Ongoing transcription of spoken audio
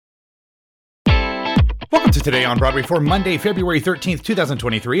Welcome to Today on Broadway for Monday, February 13th,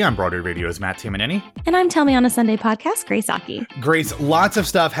 2023. I'm Broadway Radio's Matt Tamanini. And I'm Tell Me on a Sunday podcast, Grace Aki. Grace, lots of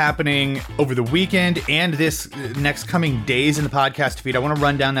stuff happening over the weekend and this next coming days in the podcast feed. I want to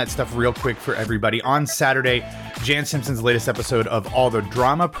run down that stuff real quick for everybody. On Saturday, Jan Simpson's latest episode of All the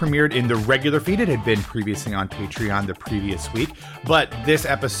Drama premiered in the regular feed. It had been previously on Patreon the previous week, but this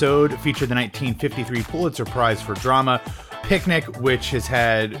episode featured the 1953 Pulitzer Prize for Drama Picnic, which has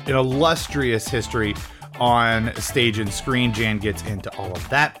had an illustrious history on stage and screen. Jan gets into all of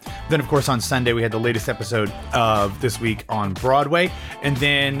that. Then, of course, on Sunday, we had the latest episode of This Week on Broadway. And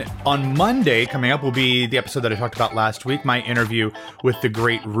then on Monday, coming up, will be the episode that I talked about last week, my interview with the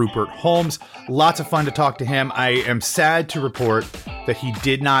great Rupert Holmes. Lots of fun to talk to him. I am sad to report that he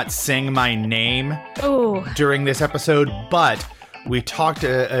did not sing my name during this episode, but we talked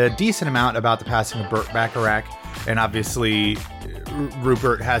a decent amount about the passing of Burt Bacharach. And obviously,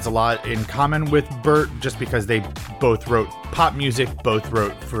 Rupert has a lot in common with Burt just because they both wrote pop music, both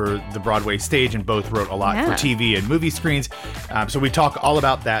wrote for the Broadway stage, and both wrote a lot for TV and movie screens. So we talk all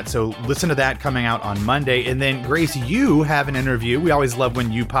about that. So listen to that coming out on Monday. And then, Grace, you have an interview. We always love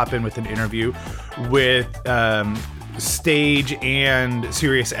when you pop in with an interview with stage and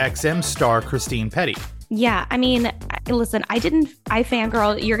Sirius XM star Christine Petty. Yeah, I mean, listen, I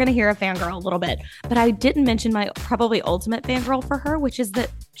fangirl, you're going to hear a fangirl a little bit, but I didn't mention my probably ultimate fangirl for her, which is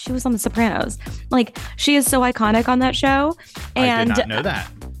that she was on The Sopranos. Like, she is so iconic on that show. And I did not know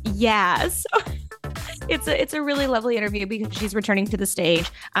that. Yes. It's a really lovely interview because she's returning to the stage.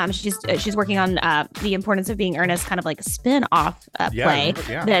 She's working on The Importance of Being Earnest, kind of like a spin-off play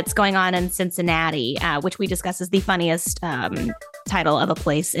that's going on in Cincinnati, which we discuss as the funniest title of a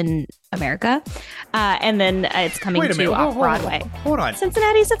place in America. And then it's coming to off-Broadway. Hold on.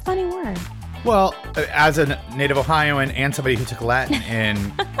 Cincinnati's a funny word. Well, as a native Ohioan and somebody who took Latin in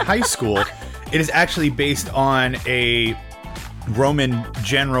high school, it is actually based on a Roman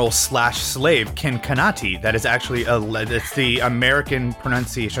general / slave, Cincinatti. That is actually it's the American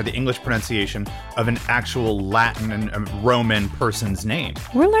pronunciation or the English pronunciation of an actual Latin and Roman person's name.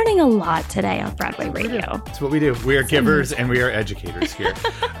 We're learning a lot today on Broadway Radio. That's what we do. We are givers and we are educators here.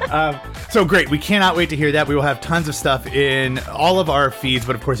 So great. We cannot wait to hear that. We will have tons of stuff in all of our feeds.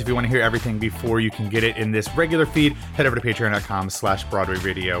 But of course, if you want to hear everything before you can get it in this regular feed, head over to patreon.com/Broadway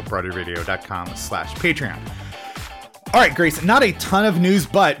Radio, BroadwayRadio.com/Patreon. All right, Grace, not a ton of news,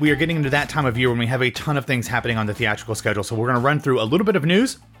 but we are getting into that time of year when we have a ton of things happening on the theatrical schedule. So we're going to run through a little bit of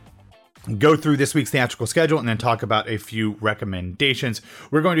news, go through this week's theatrical schedule, and then talk about a few recommendations.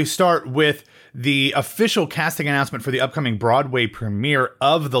 We're going to start with the official casting announcement for the upcoming Broadway premiere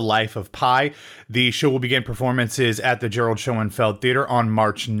of The Life of Pi. The show will begin performances at the Gerald Schoenfeld Theater on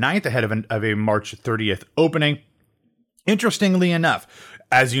March 9th, ahead of a March 30th opening. Interestingly enough,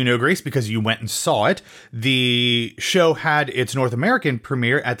 as you know, Grace, because you went and saw it, the show had its North American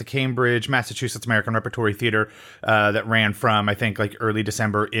premiere at the Cambridge, Massachusetts American Repertory Theater that ran from, I think, like early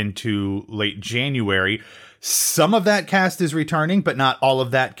December into late January. Some of that cast is returning, but not all of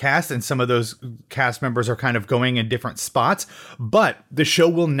that cast, and some of those cast members are kind of going in different spots. But the show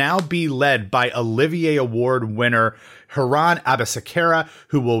will now be led by Olivier Award winner Hiran Abasakara,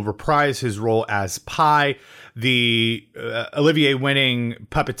 who will reprise his role as Pi. The Olivier-winning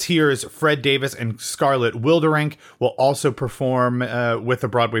puppeteers Fred Davis and Scarlett Wilderink will also perform with the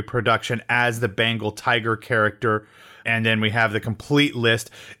Broadway production as the Bengal tiger character. And then we have the complete list.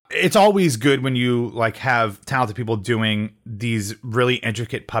 It's always good when you have talented people doing these really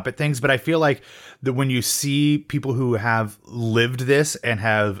intricate puppet things. But I feel like that when you see people who have lived this and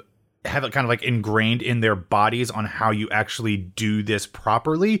have it kind of ingrained in their bodies on how you actually do this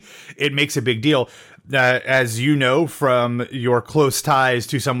properly, it makes a big deal. As you know from your close ties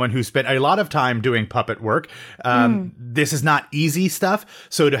to someone who spent a lot of time doing puppet work, this is not easy stuff.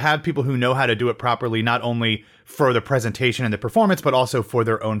 So to have people who know how to do it properly, not only for the presentation and the performance, but also for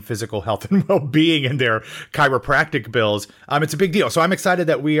their own physical health and well-being and their chiropractic bills, it's a big deal. So I'm excited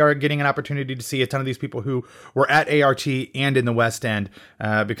that we are getting an opportunity to see a ton of these people who were at ART and in the West End,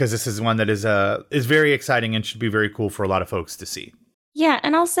 because this is one that is very exciting and should be very cool for a lot of folks to see. Yeah,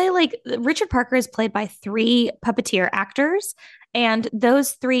 and I'll say Richard Parker is played by 3 puppeteer actors, and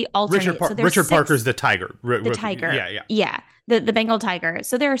those 3 alternate. Richard Parker's the tiger. The tiger. Yeah. The Bengal tiger.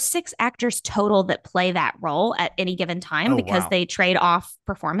 So there are 6 actors total that play that role at any given time because they trade off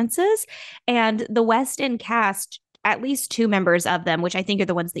performances. And the West End cast, at least 2 members of them, which I think are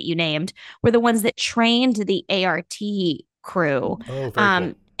the ones that you named, were the ones that trained the ART crew. Oh, very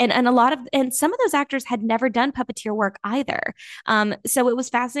cool. and some of those actors had never done puppeteer work either. So it was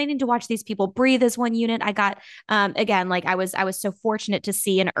fascinating to watch these people breathe as one unit. I got again, like I was so fortunate to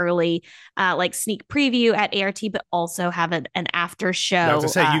see an early like sneak preview at ART, but also have an after show. I was to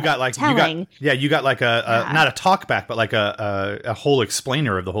say you got like a not a talk back, but like a whole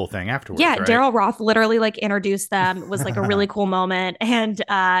explainer of the whole thing afterwards. Yeah, right? Daryl Roth literally like introduced them. It was like a really cool moment, and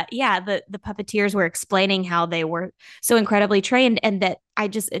the puppeteers were explaining how they were so incredibly trained, and that I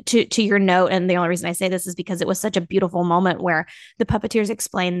just to your note, and the only reason I say this is because it was such a beautiful moment where the puppeteers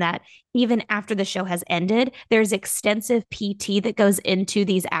explained that even after the show has ended, there's extensive PT that goes into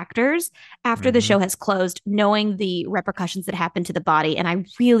these actors after the show has closed, knowing the repercussions that happen to the body. And I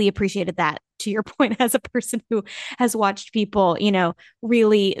really appreciated that, to your point, as a person who has watched people,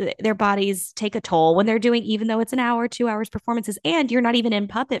 really their bodies take a toll when they're doing, even though it's an hour, 2 hours performances, and you're not even in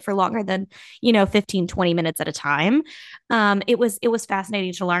puppet for longer than, 15, 20 minutes at a time. It was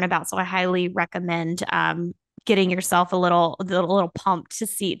fascinating to learn about. So I highly recommend getting yourself a little pumped to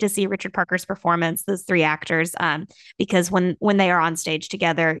see Richard Parker's performance, those three actors, because when they are on stage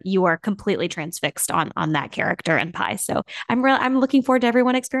together, you are completely transfixed on that character and Pi. So I'm looking forward to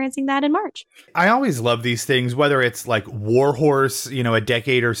everyone experiencing that in March. I always love these things, whether it's like Warhorse, a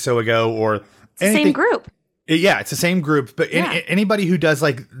decade or so ago, or anything. Same group. Yeah, it's the same group, but anybody who does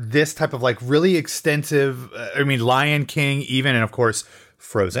like this type of like really extensive, Lion King even, and of course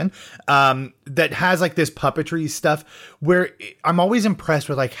Frozen, that has like this puppetry stuff where I'm always impressed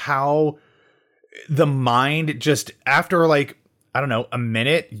with like how the mind just after like, I don't know, a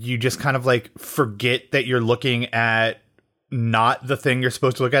minute, you just kind of like forget that you're looking at not the thing you're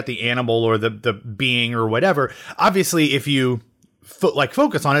supposed to look at, the animal or the being or whatever. Obviously, if you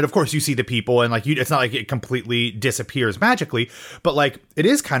focus on it, of course you see the people, and like it's not like it completely disappears magically, but like it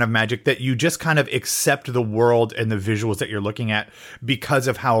is kind of magic that you just kind of accept the world and the visuals that you're looking at because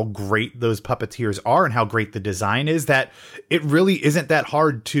of how great those puppeteers are and how great the design is, that it really isn't that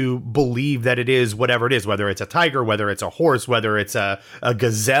hard to believe that it is whatever it is, whether it's a tiger, whether it's a horse, whether it's a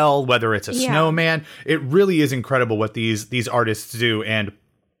gazelle, whether it's a snowman. It really is incredible what these artists do, and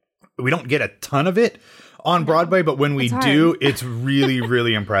we don't get a ton of it on Broadway, but when we do, it's really,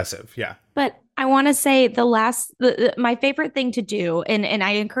 really impressive. Yeah. But I want to say my favorite thing to do, and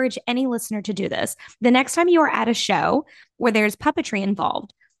I encourage any listener to do this, the next time you are at a show where there's puppetry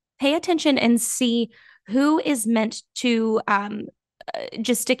involved, pay attention and see who is meant to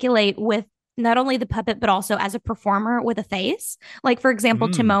gesticulate with not only the puppet, but also as a performer with a face. Like, for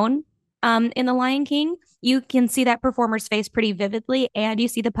example, Timon in The Lion King, you can see that performer's face pretty vividly, and you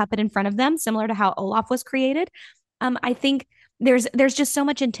see the puppet in front of them, similar to how Olaf was created. I think there's just so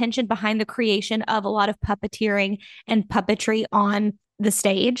much intention behind the creation of a lot of puppeteering and puppetry on the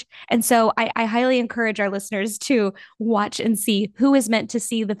stage. And so I highly encourage our listeners to watch and see who is meant to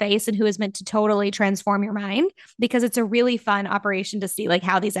see the face and who is meant to totally transform your mind, because it's a really fun operation to see like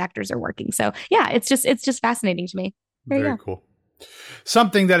how these actors are working. So yeah, it's just fascinating to me. Very cool.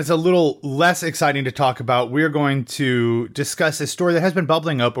 Something that is a little less exciting to talk about, we're going to discuss a story that has been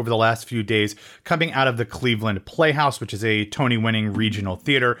bubbling up over the last few days coming out of the Cleveland Playhouse, which is a Tony-winning regional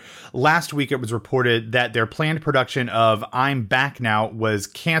theater. Last week, it was reported that their planned production of I'm Back Now was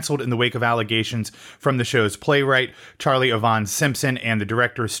canceled in the wake of allegations from the show's playwright, Charlie Yvonne Simpson, and the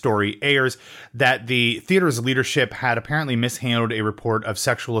director, Story Ayers, that the theater's leadership had apparently mishandled a report of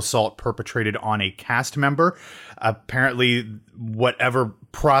sexual assault perpetrated on a cast member. Apparently, whatever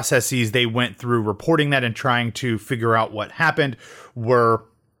processes they went through reporting that and trying to figure out what happened were,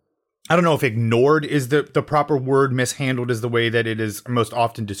 I don't know if ignored is the proper word, mishandled is the way that it is most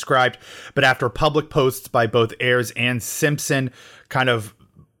often described. But after public posts by both Ayers and Simpson kind of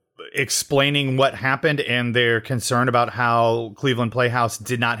explaining what happened and their concern about how Cleveland Playhouse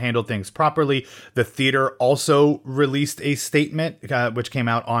did not handle things properly, the theater also released a statement, which came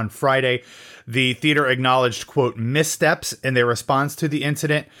out on Friday. The theater acknowledged, quote, missteps in their response to the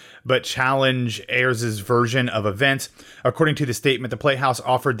incident, but challenged Ayers' version of events. According to the statement, the Playhouse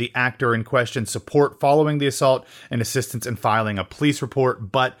offered the actor in question support following the assault and assistance in filing a police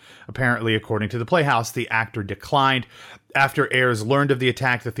report, but apparently, according to the Playhouse, the actor declined. After Ayers learned of the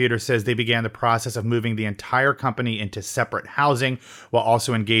attack, the theater says they began the process of moving the entire company into separate housing, while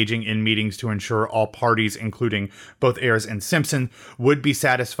also engaging in meetings to ensure all parties, including both Ayers and Simpson, would be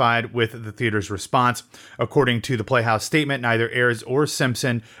satisfied with the theater's response. According to the Playhouse statement, neither Ayers or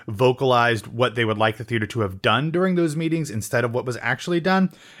Simpson vocalized what they would like the theater to have done during those meetings instead of what was actually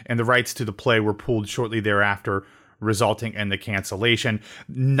done, and the rights to the play were pulled shortly thereafter, resulting in the cancellation.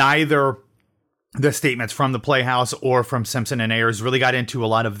 Neither the statements from the Playhouse or from Simpson and Ayers really got into a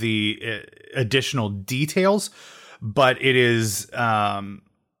lot of the additional details, but it is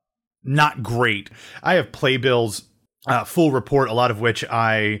not great. I have Playbill's full report, a lot of which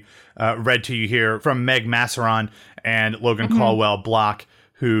I read to you here from Meg Masseron and Logan Caldwell Block,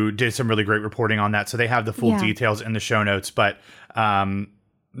 who did some really great reporting on that. So they have the full details in the show notes, but Meg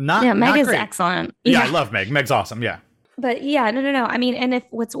is great. Excellent. Yeah, I love Meg. Meg's awesome. Yeah. But yeah, no. I mean, and if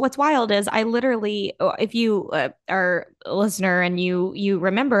what's wild is I literally, if you are a listener and you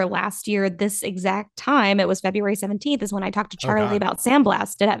remember last year, this exact time, it was February 17th is when I talked to Charlie about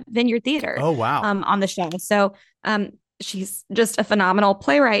Sandblast at Vineyard Theater. Oh, wow. On the show. So she's just a phenomenal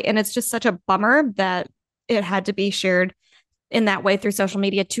playwright. And it's just such a bummer that it had to be shared in that way through social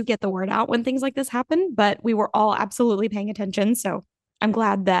media to get the word out when things like this happen. But we were all absolutely paying attention. So I'm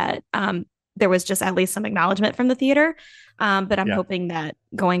glad that there was just at least some acknowledgement from the theater. But I'm hoping that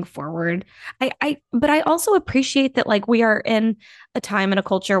going forward, but I also appreciate that like we are in a time and a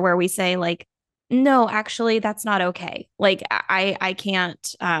culture where we say like, no, actually, that's not okay. Like I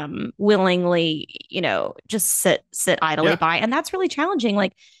can't willingly, just sit idly by. And that's really challenging.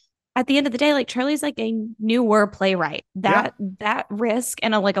 Like at the end of the day, like Charlie's like a newer playwright. That risk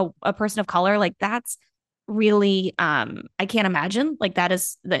and a person of color, like that's really I can't imagine like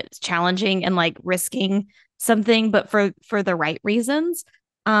that's challenging and like risking something, but for the right reasons.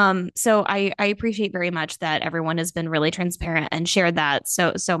 So I appreciate very much that everyone has been really transparent and shared that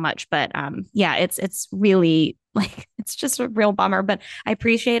so much. But it's really like it's just a real bummer, but I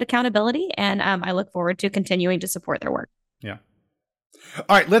appreciate accountability and I look forward to continuing to support their work. Yeah.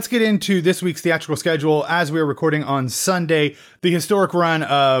 All right, let's get into this week's theatrical schedule. As we are recording on Sunday, the historic run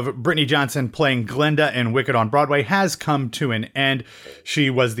of Brittany Johnson playing Glinda in Wicked on Broadway has come to an end. She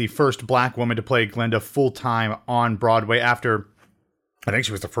was the first Black woman to play Glinda full-time on Broadway after, I think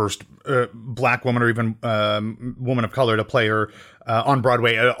she was the first Black woman or even woman of color to play her on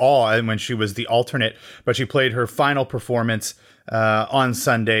Broadway at all, and when she was the alternate. But she played her final performance on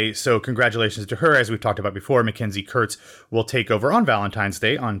Sunday. So congratulations to her. As we've talked about before, Mackenzie Kurtz will take over on Valentine's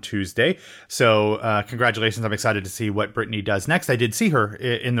Day on Tuesday. So congratulations. I'm excited to see what Brittany does next. I did see her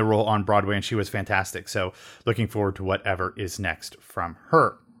in the role on Broadway and she was fantastic. So looking forward to whatever is next from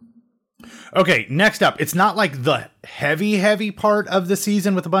her. Okay, next up, it's not like the heavy part of the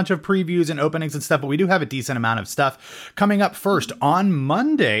season with a bunch of previews and openings and stuff, but we do have a decent amount of stuff coming up. First, on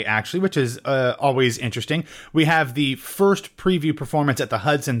Monday, actually, which is always interesting, we have the first preview performance at the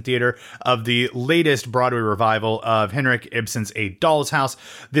Hudson Theater of the latest Broadway revival of Henrik Ibsen's A Doll's House.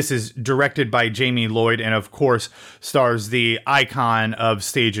 This is directed by Jamie Lloyd and, of course, stars the icon of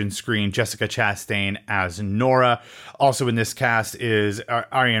stage and screen, Jessica Chastain, as Nora. Also in this cast is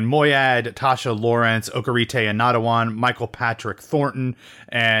Ariane Moayed, Tasha Lawrence, Okarite Anadawan, Michael Patrick Thornton,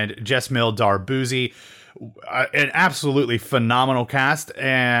 and Jesmil Darbouzi. An absolutely phenomenal cast,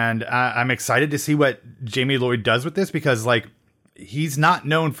 and I'm excited to see what Jamie Lloyd does with this because, like, he's not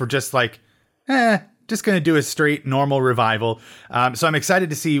known for just like, just going to do a straight normal revival. So I'm excited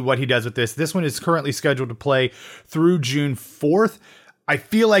to see what he does with this. This one is currently scheduled to play through June 4th. I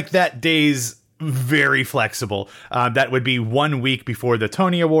feel like that day's very flexible. That would be 1 week before the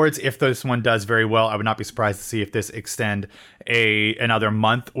Tony Awards. If this one does very well, I would not be surprised to see if this extend another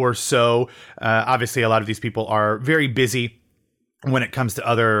month or so. Obviously, a lot of these people are very busy when it comes to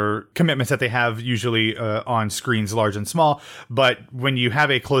other commitments that they have, usually on screens large and small. But when you have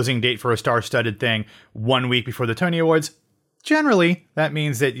a closing date for a star-studded thing 1 week before the Tony Awards, generally, that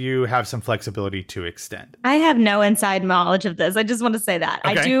means that you have some flexibility to extend. I have no inside knowledge of this. I just want to say that.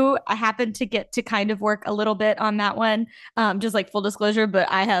 Okay. I happen to get to kind of work a little bit on that one, just like full disclosure, but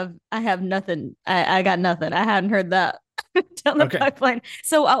I have nothing. I got nothing. I hadn't heard that down the pipeline.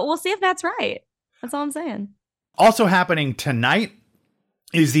 So we'll see if that's right. That's all I'm saying. Also happening tonight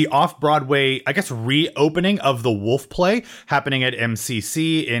is the off-Broadway, I guess, reopening of The Wolf Play, happening at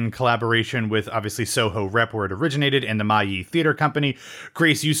MCC in collaboration with, obviously, Soho Rep, where it originated, and the Mayi Theater Company.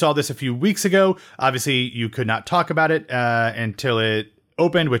 Grace, you saw this a few weeks ago. Obviously, you could not talk about it until it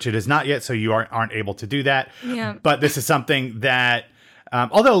opened, which it is not yet, so you aren't able to do that. Yeah. But this is something that,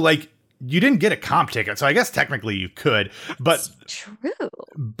 although, like, you didn't get a comp ticket, so I guess technically you could. But it's true.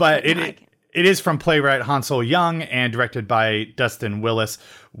 But it is from playwright Hansel Young and directed by Dustin Willis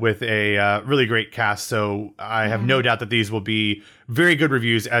with a really great cast. So I have no doubt that these will be very good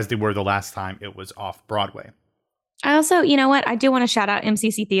reviews as they were the last time it was off Broadway. I also, you know what? I do want to shout out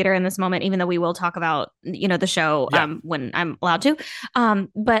MCC Theater in this moment, even though we will talk about, the show when I'm allowed to.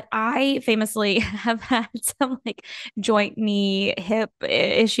 But I famously have had some like joint knee hip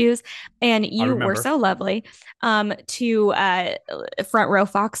issues, and you were so lovely to front row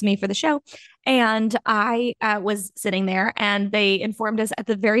fox me for the show. And I was sitting there and they informed us at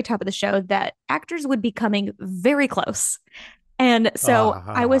the very top of the show that actors would be coming very close. And so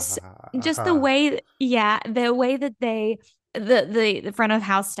I was just the way that the front of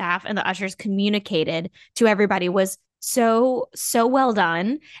house staff and the ushers communicated to everybody was so well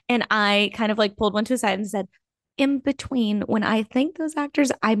done. And I kind of like pulled one to the side and said, in between, when I thank those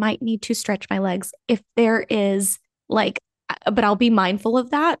actors, I might need to stretch my legs if there is like, but I'll be mindful of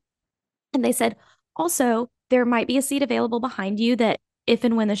that. And they said, also, there might be a seat available behind you that if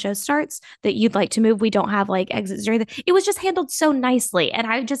and when the show starts that you'd like to move. We don't have like exits or anything. It was just handled so nicely. And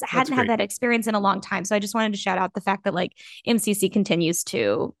I just hadn't had that experience in a long time. So I just wanted to shout out the fact that like MCC continues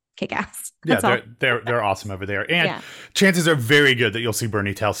to kick ass. They're awesome over there. And chances are very good that you'll see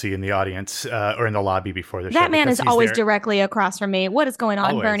Bernie Telsey in the audience or in the lobby before the show. That man is always directly across from me. What is going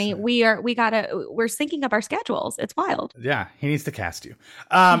on, always. Bernie? We're syncing up our schedules. It's wild. Yeah, he needs to cast you.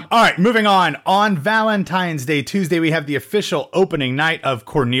 All right, moving on. On Valentine's Day, Tuesday, we have the official opening night of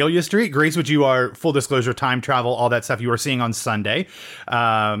Cornelia Street. Grace, which you are, full disclosure, time travel, all that stuff you are seeing on Sunday.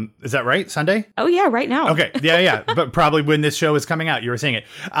 Is that right? Sunday? Oh, yeah, right now. Okay, yeah. But probably when this show is coming out, you were seeing it.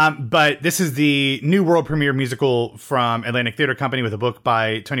 But this is the new world premiere musical from Atlantic Theater Company with a book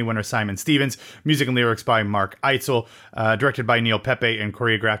by Tony winner Simon Stevens, music and lyrics by Mark Eitzel, directed by Neil Pepe, and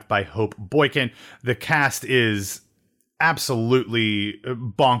choreographed by Hope Boykin. The cast is absolutely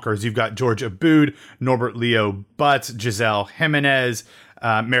bonkers. You've got George Abood, Norbert Leo Butts, Giselle Jimenez,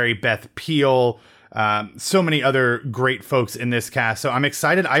 Mary Beth Peel, so many other great folks in this cast. So I'm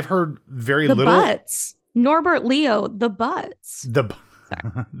excited. I've heard very little. Butts. Norbert Leo, the Butts. The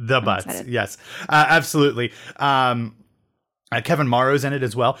Butts. Yes, absolutely. Kevin Morrow's in it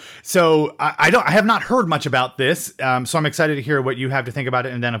as well. So I have not heard much about this. So I'm excited to hear what you have to think about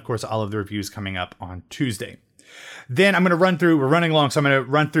it. And then, of course, all of the reviews coming up on Tuesday. Then I'm going to we're running along, so I'm going to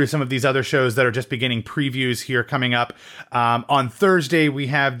run through some of these other shows that are just beginning previews here coming up. On Thursday, we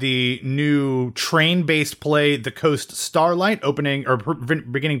have the new train-based play, The Coast Starlight, beginning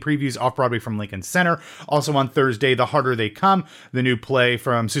previews off-Broadway from Lincoln Center. Also on Thursday, The Harder They Come, the new play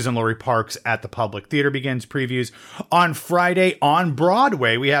from Susan Laurie Parks at the Public Theater begins previews. On Friday, on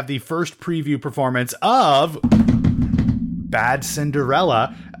Broadway, we have the first preview performance of Bad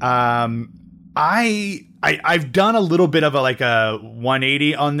Cinderella. I've done a little bit of a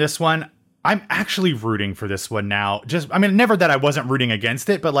 180 on this one. I'm actually rooting for this one now. Never that I wasn't rooting against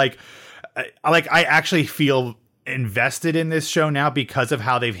it, but I actually feel invested in this show now because of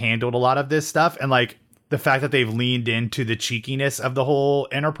how they've handled a lot of this stuff. And the fact that they've leaned into the cheekiness of the whole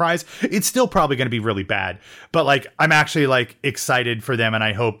enterprise. It's still probably going to be really bad, but I'm actually excited for them, and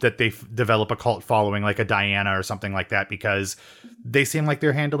I hope that they develop a cult following like a Diana or something like that, because they seem like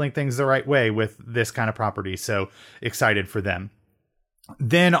they're handling things the right way with this kind of property. So excited for them.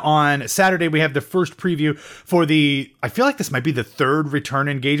 Then on Saturday, we have the first preview for I feel like this might be the third return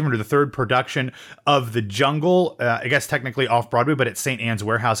engagement or the third production of The Jungle. I guess technically off Broadway, but at St. Anne's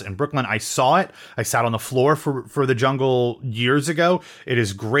Warehouse in Brooklyn. I saw it. I sat on the floor for The Jungle years ago. It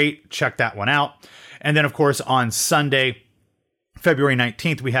is great. Check that one out. And then, of course, on Sunday, February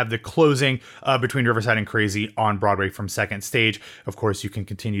 19th, we have the closing Between Riverside and Crazy on Broadway from Second Stage. Of course, you can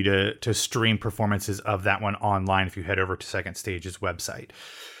continue to stream performances of that one online if you head over to Second Stage's website.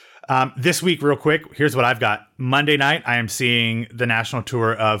 This week, real quick, here's what I've got. Monday night, I am seeing the national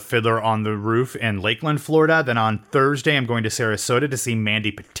tour of Fiddler on the Roof in Lakeland, Florida. Then on Thursday, I'm going to Sarasota to see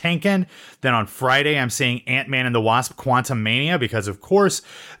Mandy Patinkin. Then on Friday, I'm seeing Ant-Man and the Wasp: Quantumania, because of course.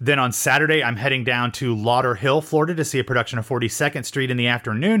 Then on Saturday, I'm heading down to Lauderhill, Florida to see a production of 42nd Street in the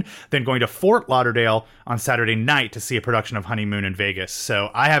afternoon. Then going to Fort Lauderdale on Saturday night to see a production of Honeymoon in Vegas. So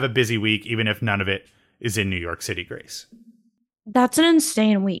I have a busy week, even if none of it is in New York City, Grace. That's an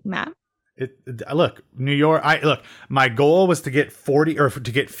insane week, Matt. Look, New York. My goal was to get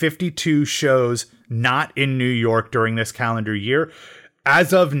 52 shows not in New York during this calendar year.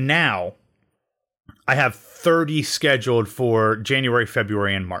 As of now, I have 30 scheduled for January,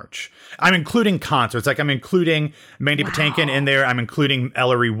 February, and March. I'm including concerts. I'm including Mandy Patinkin in there. I'm including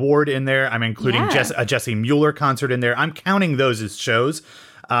Ellery Ward in there. I'm including a Jesse Mueller concert in there. I'm counting those as shows.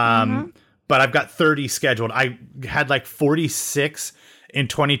 But I've got 30 scheduled. I had 46 in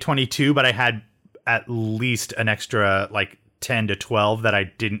 2022, but I had at least an extra 10 to 12 that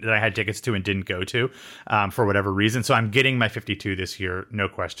I had tickets to and didn't go to for whatever reason. So I'm getting my 52 this year. No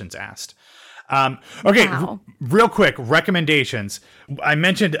questions asked. Okay, real quick, recommendations. I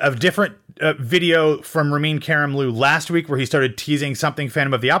mentioned a different video from Ramin Karimloo last week where he started teasing something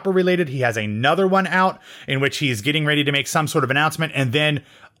Phantom of the Opera related. He has another one out in which he's getting ready to make some sort of announcement. And then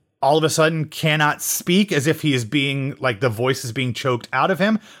all of a sudden cannot speak, as if he is being, like, the voice is being choked out of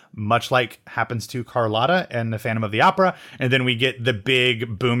him, much like happens to Carlotta and the Phantom of the Opera. And then we get the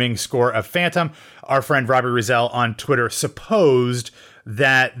big booming score of Phantom. Our friend Robbie Rizal on Twitter supposed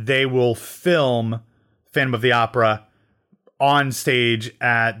that they will film Phantom of the Opera on stage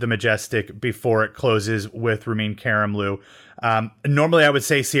at the Majestic before it closes with Ramin Karimloo. Normally, I would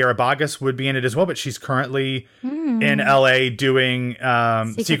say Sierra Boggess would be in it as well, but she's currently in LA doing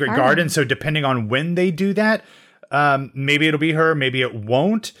Secret Garden. So depending on when they do that, maybe it'll be her, maybe it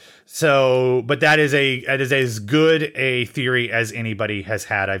won't. So, but that is as good a theory as anybody has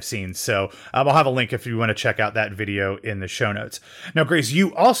had, I've seen. So I'll have a link if you want to check out that video in the show notes. Now, Grace,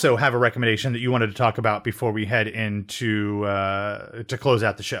 you also have a recommendation that you wanted to talk about before we head into to close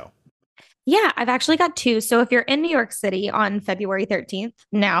out the show. Yeah, I've actually got two. So if you're in New York City on February 13th,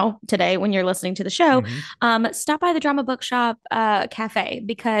 today, when you're listening to the show, stop by the Drama Bookshop Cafe,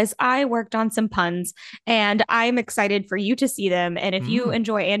 because I worked on some puns and I'm excited for you to see them. And if you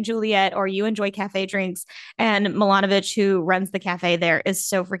enjoy Anne Juliet or you enjoy cafe drinks, and Milanovic, who runs the cafe there, is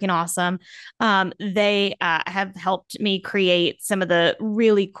so freaking awesome. They have helped me create some of the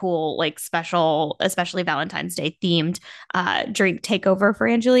really cool, like, special, especially Valentine's Day themed drink takeover for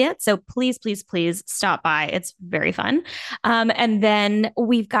Anne Juliet. So please stop by. It's very fun. And then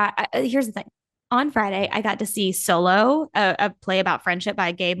we've got, here's the thing. On Friday, I got to see Solo, a play about friendship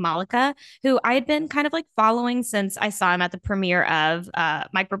by Gabe Malika, who I had been kind of like following since I saw him at the premiere of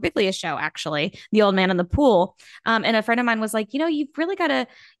Mike Birbiglia's show, actually, The Old Man in the Pool. And a friend of mine was like, you've really got to,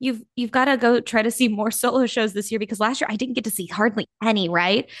 you've got to go try to see more solo shows this year, because last year I didn't get to see hardly any,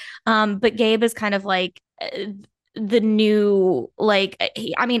 right? But Gabe is kind of like the new, like,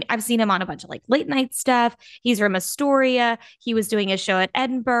 I've seen him on a bunch of like late night stuff. He's from Astoria. He was doing a show at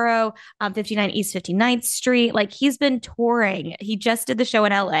Edinburgh, 59 East 59th Street. Like, he's been touring. He just did the show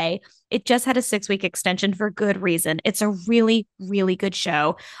in LA. It just had a 6-week extension for good reason. It's a really, really good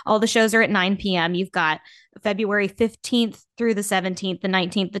show. All the shows are at 9 p.m. You've got February 15th through the 17th, the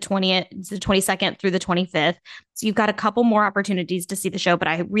 19th, the 20th, the 22nd through the 25th. So you've got a couple more opportunities to see the show, but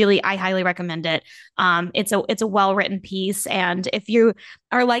I highly recommend it. It's a well-written piece. And if you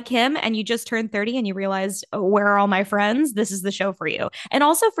are like him and you just turned 30 and you realized, oh, where are all my friends? This is the show for you. And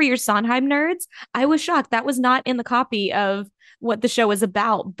also for your Sondheim nerds, I was shocked. That was not in the copy of what the show is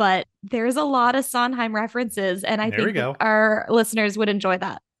about, but there's a lot of Sondheim references, and I think our listeners would enjoy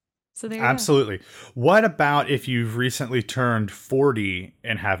that. So there you Absolutely. Go. What about if you've recently turned 40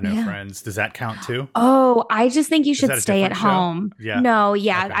 and have no friends? Does that count too? Oh, I just think you should stay at home. Yeah. No,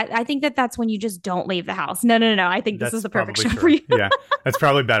 yeah. Okay. I think that's when you just don't leave the house. No. I think this is the perfect show for you. Yeah, that's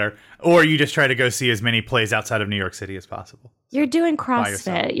probably better. Or you just try to go see as many plays outside of New York City as possible. You're doing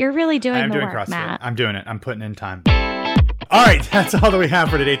CrossFit. You're really doing the work, CrossFit. Matt. I'm doing it. I'm putting in time. All right, that's all that we have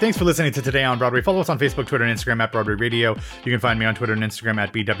for today. Thanks for listening to Today on Broadway. Follow us on Facebook, Twitter, and Instagram at Broadway Radio. You can find me on Twitter and Instagram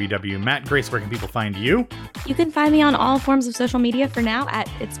at BWWMatt. Grace, where can people find you? You can find me on all forms of social media for now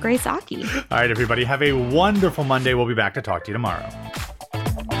at It's Grace Aki. All right, everybody, have a wonderful Monday. We'll be back to talk to you tomorrow.